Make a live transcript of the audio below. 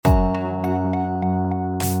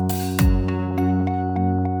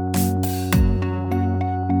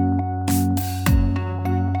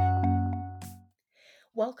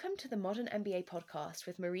the Modern MBA podcast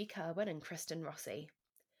with Marie Kerwin and Kristen Rossi.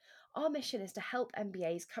 Our mission is to help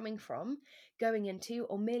MBAs coming from, going into,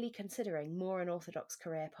 or merely considering more unorthodox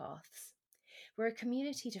career paths. We're a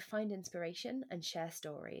community to find inspiration and share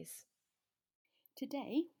stories.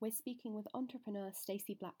 Today, we're speaking with entrepreneur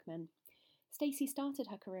Stacy Blackman. Stacy started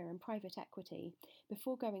her career in private equity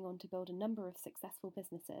before going on to build a number of successful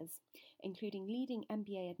businesses, including leading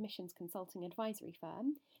MBA admissions consulting advisory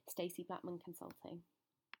firm, Stacy Blackman Consulting.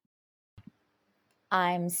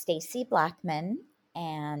 I'm Stacy Blackman,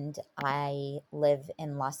 and I live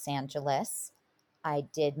in Los Angeles. I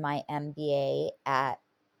did my MBA at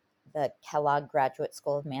the Kellogg Graduate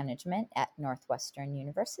School of Management at Northwestern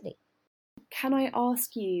University. Can I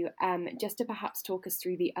ask you just to perhaps talk us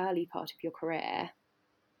through the early part of your career?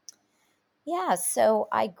 Yeah, so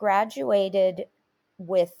I graduated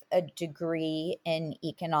with a degree in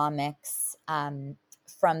economics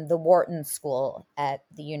from the Wharton School at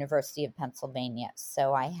the University of Pennsylvania.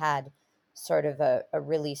 So I had sort of a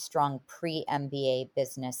really strong pre-MBA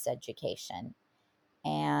business education.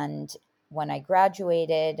 And when I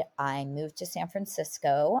graduated, I moved to San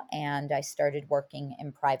Francisco and I started working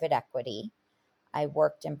in private equity. I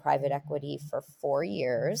worked in private equity for 4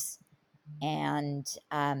 years and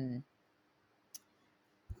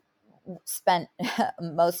spent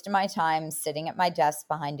most of my time sitting at my desk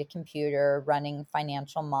behind a computer, running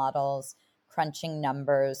financial models, crunching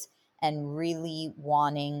numbers, and really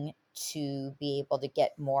wanting to be able to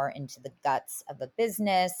get more into the guts of a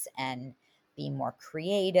business and be more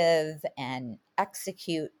creative and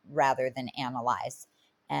execute rather than analyze.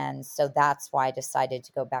 And so that's why I decided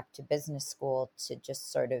to go back to business school to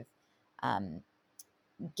just sort of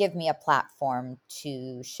give me a platform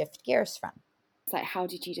to shift gears from. Like, how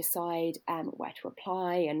did you decide where to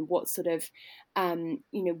apply, and what sort of,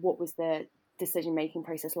 what was the decision-making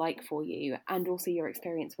process like for you, and also your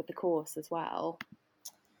experience with the course as well?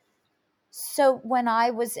 So when I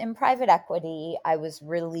was in private equity, I was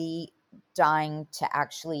really dying to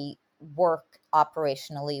actually work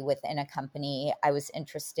operationally within a company. I was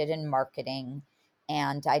interested in marketing,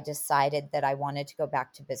 and I decided that I wanted to go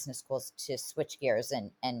back to business schools to switch gears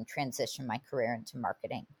and transition my career into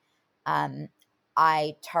marketing.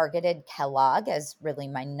 I targeted Kellogg as really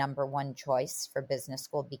my number one choice for business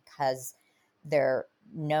school because they're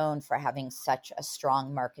known for having such a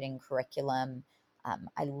strong marketing curriculum.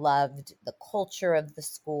 I loved the culture of the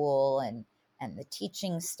school and the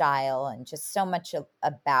teaching style and just so much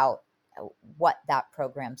about what that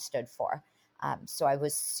program stood for. So I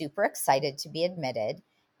was super excited to be admitted.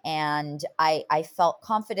 And I felt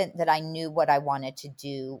confident that I knew what I wanted to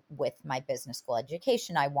do with my business school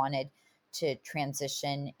education. I wanted to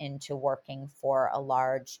transition into working for a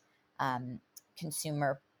large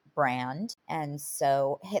consumer brand. And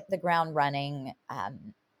so hit the ground running,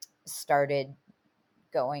 started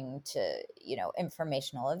going to,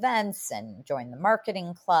 informational events and joined the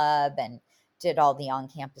marketing club and did all the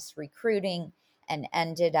on-campus recruiting and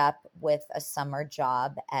ended up with a summer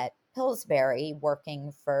job at Pillsbury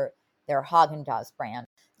working for their Haagen-Dazs brand.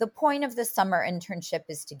 The point of the summer internship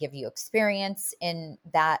is to give you experience in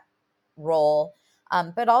that role,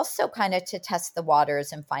 but also kind of to test the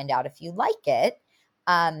waters and find out if you like it.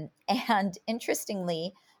 And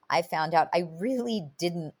interestingly, I found out I really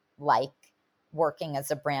didn't like working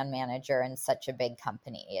as a brand manager in such a big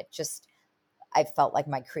company. I felt like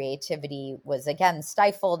my creativity was again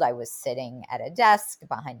stifled. I was sitting at a desk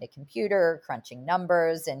behind a computer, crunching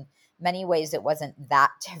numbers. In many ways, it wasn't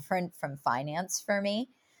that different from finance for me.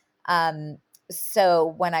 So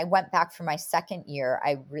when I went back for my second year,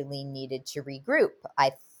 I really needed to regroup.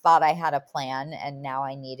 I thought I had a plan, and now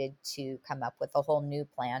I needed to come up with a whole new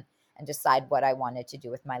plan and decide what I wanted to do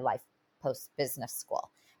with my life post business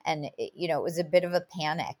school. And it was a bit of a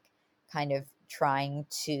panic, kind of trying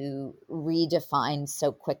to redefine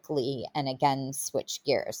so quickly and again switch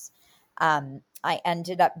gears. I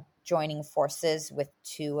ended up joining forces with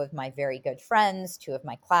two of my very good friends, two of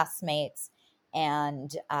my classmates,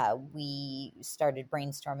 and we started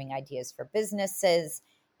brainstorming ideas for businesses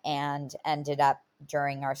and ended up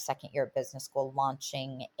during our second year of business school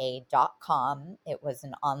launching a .com. It was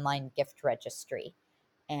an online gift registry.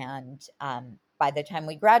 And by the time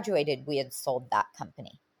we graduated, we had sold that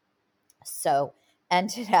company. So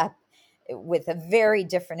ended up with a very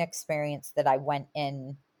different experience that I went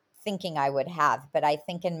in thinking I would have. But I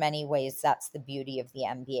think in many ways, that's the beauty of the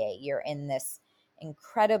MBA. You're in this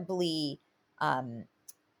incredibly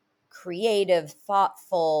creative,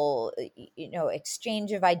 thoughtful,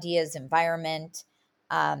 exchange of ideas environment.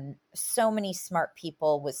 So many smart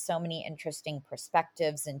people with so many interesting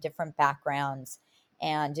perspectives and different backgrounds.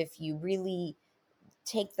 And if you really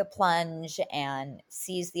take the plunge and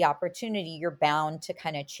seize the opportunity, you're bound to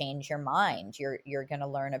kind of change your mind. You're going to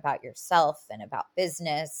learn about yourself and about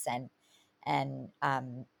business, and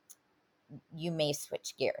you may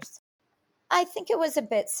switch gears. I think it was a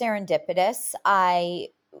bit serendipitous. I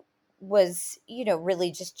was,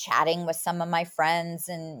 really just chatting with some of my friends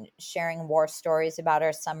and sharing war stories about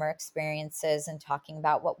our summer experiences and talking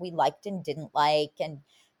about what we liked and didn't like, and,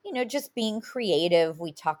 just being creative.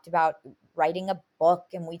 We talked about writing a book,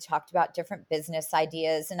 and we talked about different business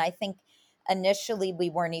ideas. And I think initially we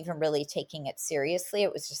weren't even really taking it seriously.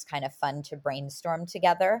 It was just kind of fun to brainstorm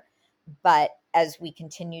together. But as we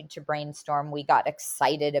continued to brainstorm, we got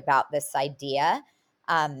excited about this idea.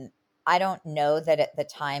 I don't know that at the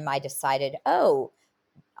time I decided, oh,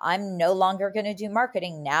 I'm no longer going to do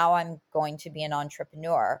marketing. Now I'm going to be an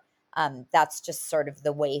entrepreneur. That's just sort of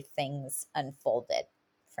the way things unfolded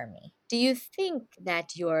for me. Do you think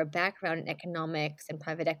that your background in economics and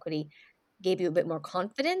private equity gave you a bit more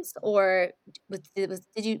confidence, or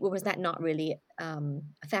was that not really a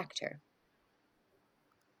factor?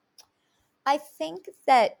 I think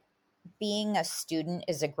that being a student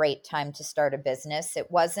is a great time to start a business. It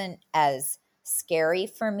wasn't as scary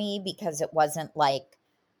for me because it wasn't like,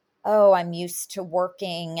 oh, I'm used to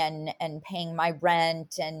working and paying my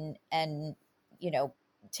rent and you know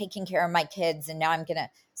taking care of my kids, and now I'm going to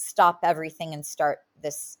stop everything and start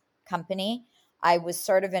this company. I was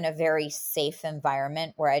sort of in a very safe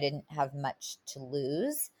environment where I didn't have much to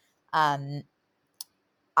lose. Um,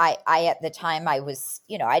 I at the time I was,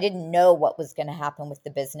 I didn't know what was going to happen with the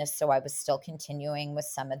business, so I was still continuing with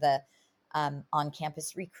some of the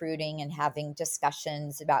on-campus recruiting and having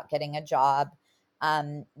discussions about getting a job.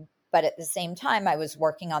 Um, but at the same time, I was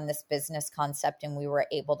working on this business concept, and we were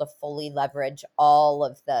able to fully leverage all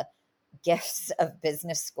of the gifts of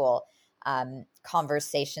business school.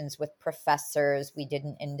 Conversations with professors. We did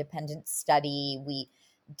an independent study. We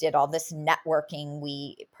did all this networking.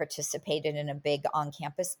 We participated in a big on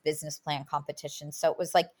campus business plan competition. So it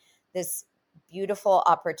was like this beautiful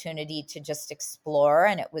opportunity to just explore,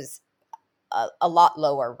 and it was a lot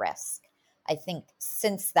lower risk. I think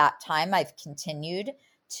since that time, I've continued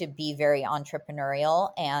to be very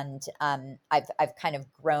entrepreneurial, and I've kind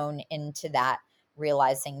of grown into that,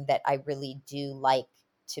 realizing that I really do like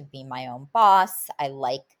to be my own boss. I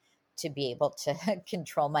like to be able to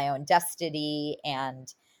control my own destiny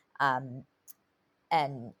um,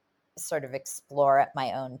 and sort of explore at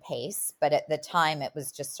my own pace. But at the time, it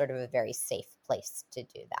was just sort of a very safe place to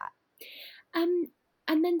do that. Um,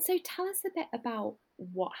 and then, so tell us a bit about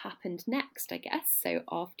what happened next, I guess. So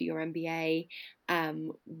after your MBA,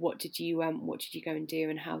 what did you go and do,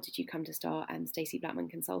 and how did you come to start Stacy Blackman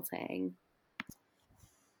Consulting?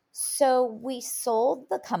 So we sold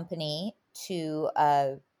the company to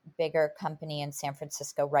a bigger company in San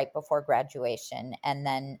Francisco right before graduation. And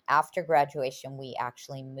then after graduation, we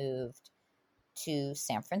actually moved to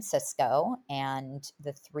San Francisco, and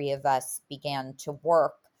the three of us began to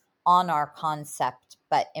work on our concept,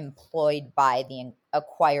 but employed by the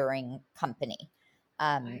acquiring company.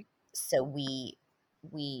 Um, Right. so we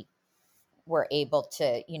were able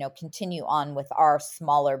to, continue on with our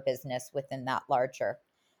smaller business within that larger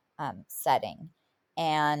setting.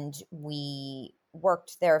 And we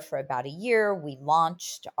worked there for about a year. We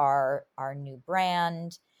launched our new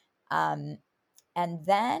brand. Um, and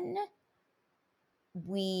then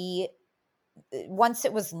we once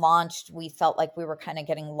it was launched, we felt like we were kind of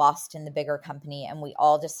getting lost in the bigger company, and we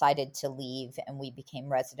all decided to leave, and we became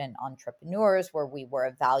resident entrepreneurs where we were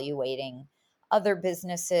evaluating other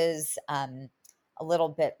businesses, a little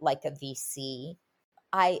bit like a VC.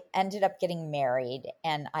 I ended up getting married,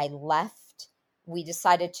 and I left. We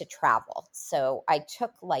decided to travel. So I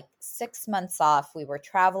took like 6 months off. We were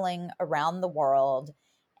traveling around the world,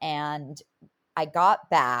 and I got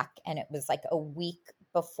back, and it was like a week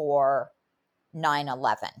before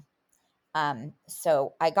 9/11.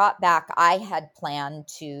 So I got back. I had planned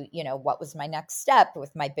to, what was my next step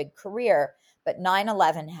with my big career. But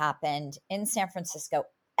 9/11 happened in San Francisco.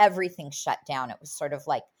 Everything shut down. It was sort of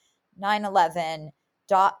like 9/11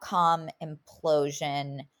 .com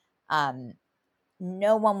implosion. Um,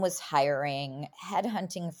 no one was hiring.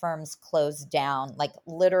 Headhunting firms closed down, like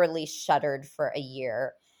literally shuttered for a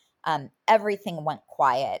year. Everything went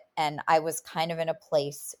quiet. And I was kind of in a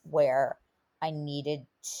place where I needed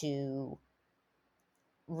to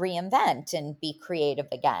reinvent and be creative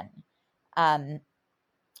again. Um,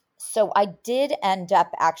 so I did end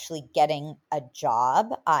up actually getting a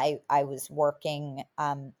job. I was working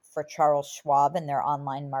for Charles Schwab in their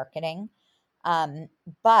online marketing.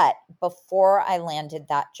 But before I landed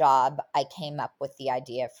that job, I came up with the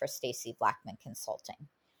idea for Stacy Blackman Consulting.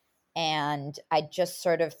 And I just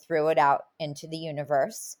sort of threw it out into the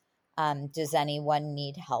universe. Does anyone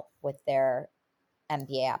need help with their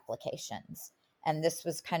MBA applications? And this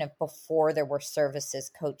was kind of before there were services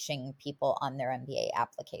coaching people on their MBA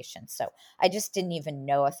applications. So I just didn't even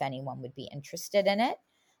know if anyone would be interested in it.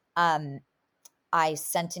 I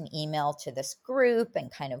sent an email to this group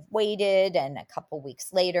and kind of waited. And a couple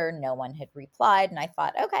weeks later, no one had replied. And I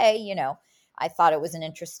thought, okay, I thought it was an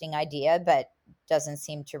interesting idea, but doesn't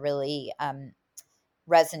seem to really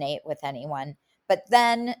resonate with anyone. But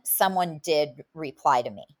then someone did reply to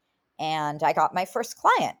me, and I got my first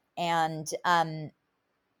client. And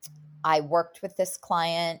I worked with this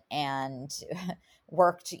client and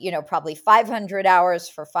worked, probably 500 hours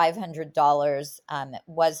for $500. It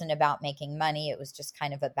wasn't about making money. It was just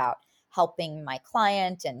kind of about helping my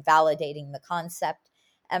client and validating the concept.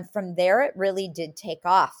 And from there, it really did take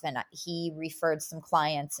off. And he referred some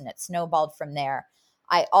clients and it snowballed from there.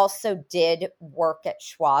 I also did work at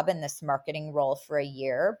Schwab in this marketing role for a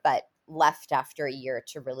year, but left after a year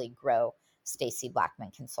to really grow Stacy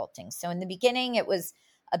Blackman Consulting. So in the beginning, it was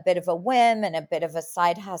a bit of a whim and a bit of a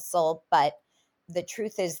side hustle, but the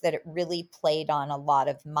truth is that it really played on a lot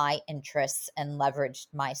of my interests and leveraged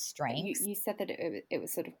my strengths. You said that it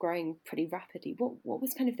was sort of growing pretty rapidly. What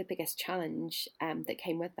was kind of the biggest challenge that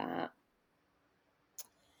came with that?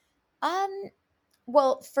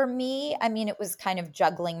 Well, for me, I mean, it was kind of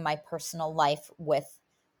juggling my personal life with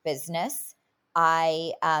business.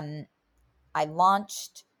 I I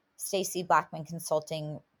launched Stacy Blackman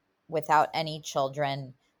Consulting without any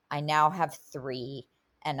children. I now have 3,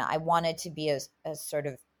 and I wanted to be a sort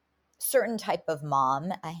of certain type of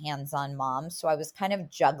mom, a hands-on mom. So I was kind of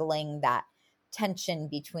juggling that tension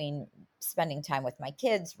between spending time with my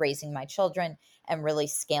kids, raising my children, and really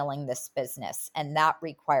scaling this business. And that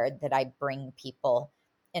required that I bring people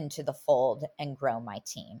into the fold and grow my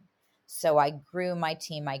team. So I grew my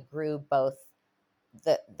team. I grew both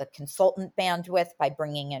the consultant bandwidth by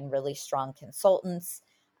bringing in really strong consultants.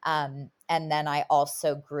 And then I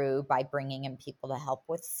also grew by bringing in people to help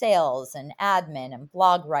with sales and admin and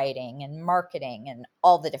blog writing and marketing and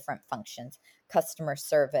all the different functions, customer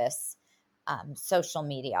service, social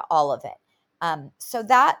media, all of it. So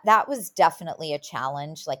that was definitely a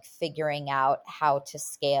challenge, like figuring out how to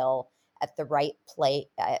scale at the right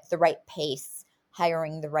at the right pace,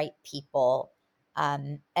 hiring the right people,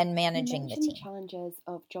 and managing the team. Challenges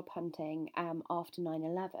of job hunting after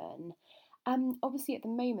 9/11. Obviously, at the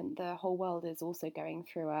moment, the whole world is also going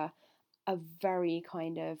through a very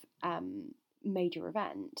kind of major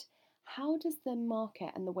event. How does the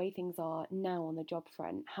market and the way things are now on the job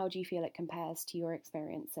front, how do you feel it compares to your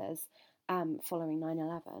experiences following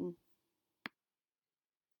 9/11?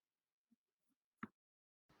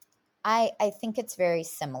 I think it's very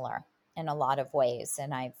similar in a lot of ways,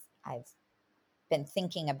 and I've been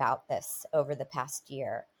thinking about this over the past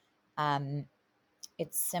year. Um,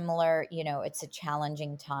 it's similar, it's a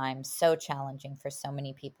challenging time, so challenging for so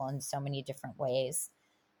many people in so many different ways.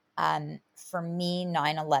 For me,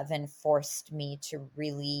 9/11 forced me to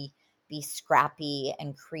really be scrappy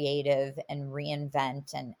and creative and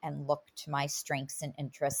reinvent and look to my strengths and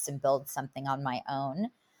interests and build something on my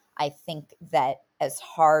own. I think that as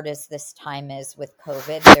hard as this time is with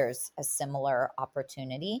COVID, there's a similar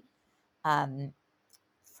opportunity um,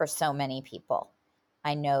 for so many people.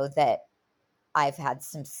 I know that I've had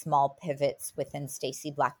some small pivots within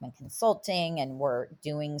Stacy Blackman Consulting, and we're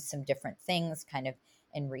doing some different things kind of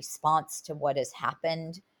in response to what has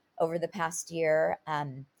happened over the past year.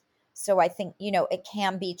 So I think, it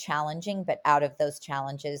can be challenging, but out of those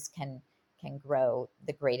challenges can grow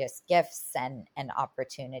the greatest gifts and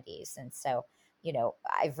opportunities. And so,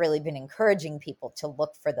 I've really been encouraging people to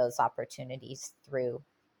look for those opportunities through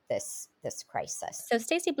this crisis. So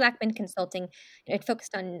Stacy Blackman Consulting, it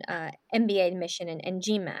focused on MBA admission and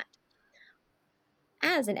GMAT.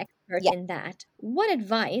 As an expert Yeah. in that, what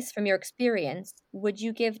advice from your experience would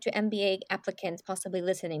you give to MBA applicants possibly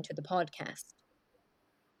listening to the podcast?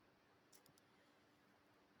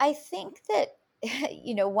 I think that,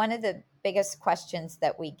 one of the biggest questions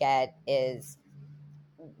that we get is,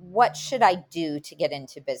 what should I do to get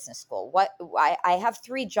into business school? I have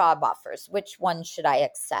 3 job offers. Which one should I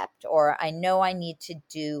accept? Or I know I need to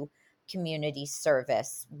do community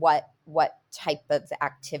service. What type of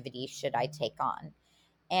activity should I take on?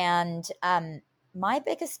 And my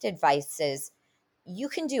biggest advice is, you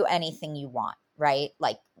can do anything you want, right?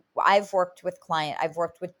 Like, I've worked with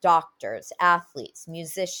doctors, athletes,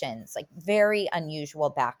 musicians, like very unusual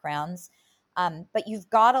backgrounds. But you've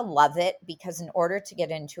got to love it, because in order to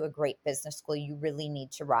get into a great business school, you really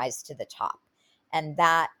need to rise to the top. And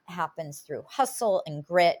that happens through hustle and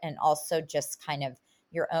grit, and also just kind of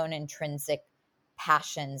your own intrinsic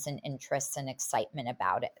passions and interests and excitement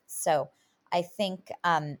about it. So I think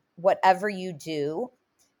whatever you do,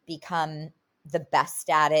 become the best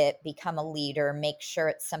at it, become a leader, make sure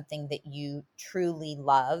it's something that you truly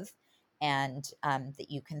love, and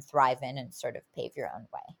that you can thrive in and sort of pave your own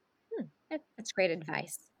way. That's great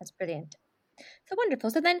advice. That's brilliant. So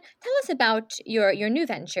wonderful. So then tell us about your new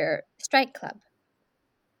venture, Strike Club.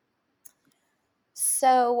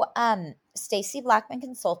 So, Stacy Blackman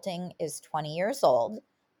Consulting is 20 years old.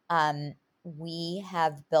 We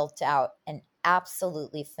have built out an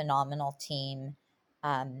absolutely phenomenal team.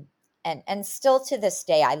 And still to this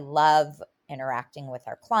day, I love interacting with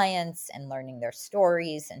our clients and learning their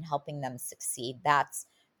stories and helping them succeed. That's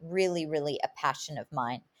really, really a passion of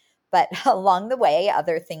mine. But along the way,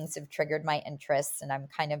 other things have triggered my interests, and I'm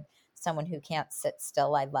kind of someone who can't sit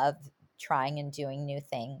still. I love trying and doing new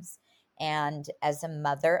things. And as a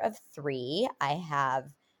mother of three, I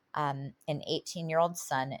have an 18-year-old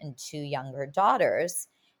son and two younger daughters.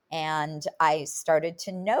 And I started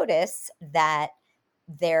to notice that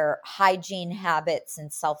their hygiene habits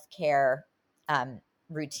and self-care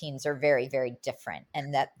routines are very, very different,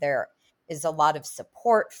 and that there is a lot of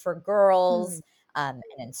support for girls, and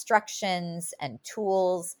instructions and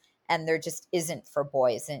tools, and there just isn't for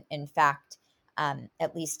boys. And in fact,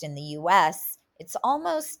 at least in the US, it's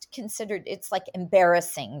almost considered, it's like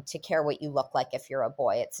embarrassing to care what you look like if you're a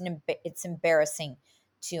boy. It's embarrassing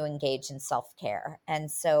to engage in self-care.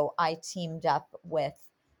 And so I teamed up with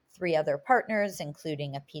three other partners,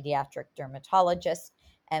 including a pediatric dermatologist,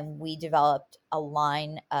 and we developed a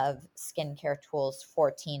line of skincare tools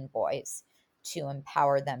for teen boys to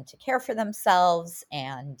empower them to care for themselves,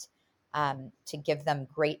 and to give them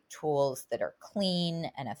great tools that are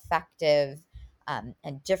clean and effective,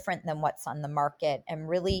 and different than what's on the market, and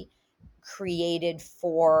really created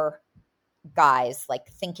for guys, like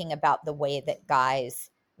thinking about the way that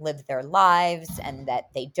guys live their lives, and that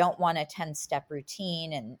they don't want a 10-step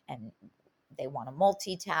routine, and they want to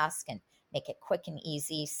multitask and make it quick and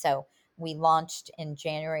easy. So we launched in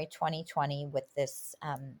January 2020 with this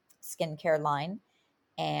skincare line,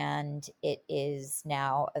 and it is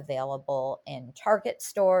now available in Target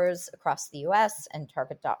stores across the US and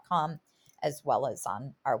Target.com, as well as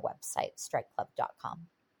on our website, strikeclub.com.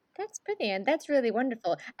 That's brilliant. That's really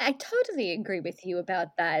wonderful. I totally agree with you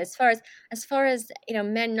about that. As far as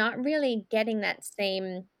men not really getting the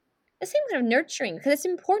same kind of nurturing, because it's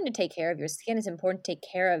important to take care of your skin. It's important to take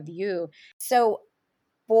care of you. So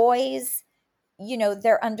boys,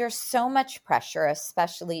 they're under so much pressure,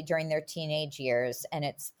 especially during their teenage years. And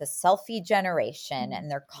it's the selfie generation, and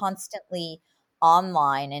they're constantly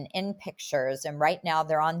online and in pictures. And right now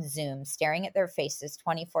they're on Zoom, staring at their faces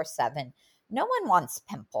 24/7. No one wants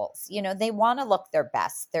pimples. They want to look their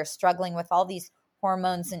best. They're struggling with all these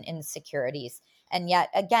hormones and insecurities. And yet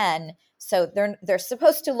again, so they're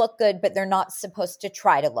supposed to look good, but they're not supposed to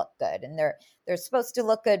try to look good. And they're supposed to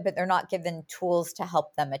look good, but they're not given tools to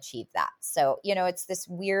help them achieve that. So, it's this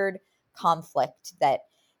weird conflict that,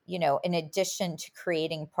 in addition to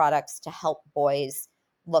creating products to help boys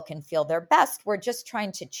look and feel their best, we're just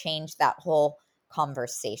trying to change that whole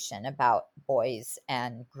conversation about boys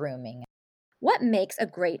and grooming. What makes a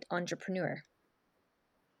great entrepreneur?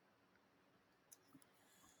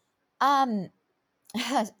 Um,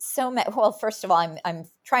 well, first of all, I'm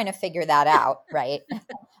trying to figure that out, right?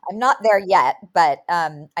 I'm not there yet, but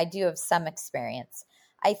I do have some experience.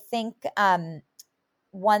 I think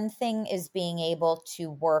one thing is being able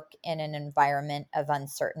to work in an environment of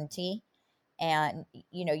uncertainty. And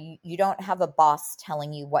you don't have a boss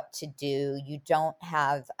telling you what to do. You don't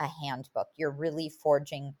have a handbook. You're really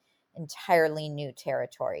forging entirely new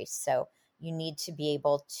territory. So you need to be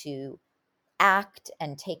able to act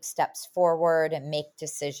and take steps forward and make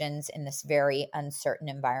decisions in this very uncertain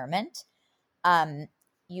environment.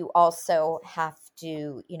 You also have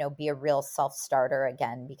to, be a real self-starter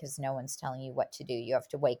again, because no one's telling you what to do. You have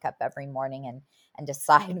to wake up every morning and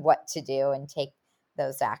decide what to do and take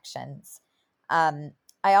those actions.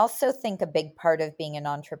 I also think a big part of being an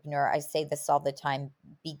entrepreneur, I say this all the time,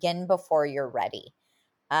 begin before you're ready.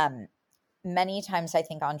 Many times I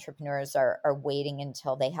think entrepreneurs are waiting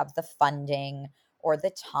until they have the funding or the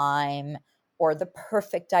time or the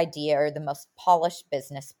perfect idea or the most polished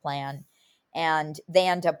business plan, and they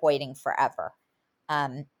end up waiting forever.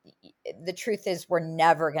 The truth is, we're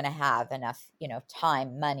never going to have enough,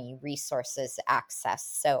 time, money, resources, access.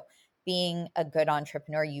 So being a good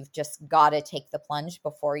entrepreneur, you've just got to take the plunge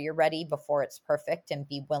before you're ready, before it's perfect, and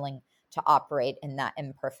be willing to operate in that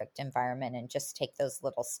imperfect environment and just take those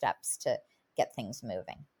little steps to get things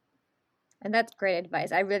moving. And that's great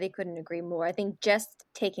advice. I really couldn't agree more. I think just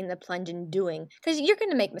taking the plunge and doing, because you're going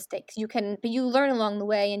to make mistakes. But you learn along the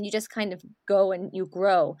way, and you just kind of go and you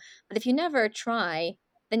grow. But if you never try,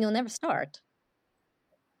 then you'll never start.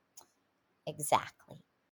 Exactly.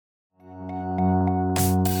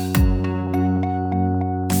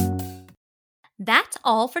 That's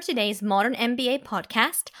all for today's Modern MBA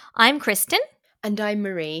podcast. I'm Kristen. And I'm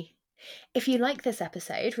Marie. If you like this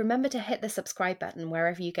episode, remember to hit the subscribe button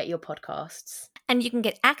wherever you get your podcasts. And you can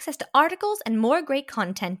get access to articles and more great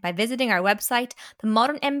content by visiting our website,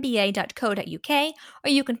 themodernmba.co.uk, or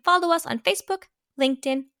you can follow us on Facebook,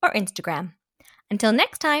 LinkedIn, or Instagram. Until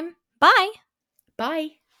next time, bye!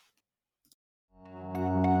 Bye!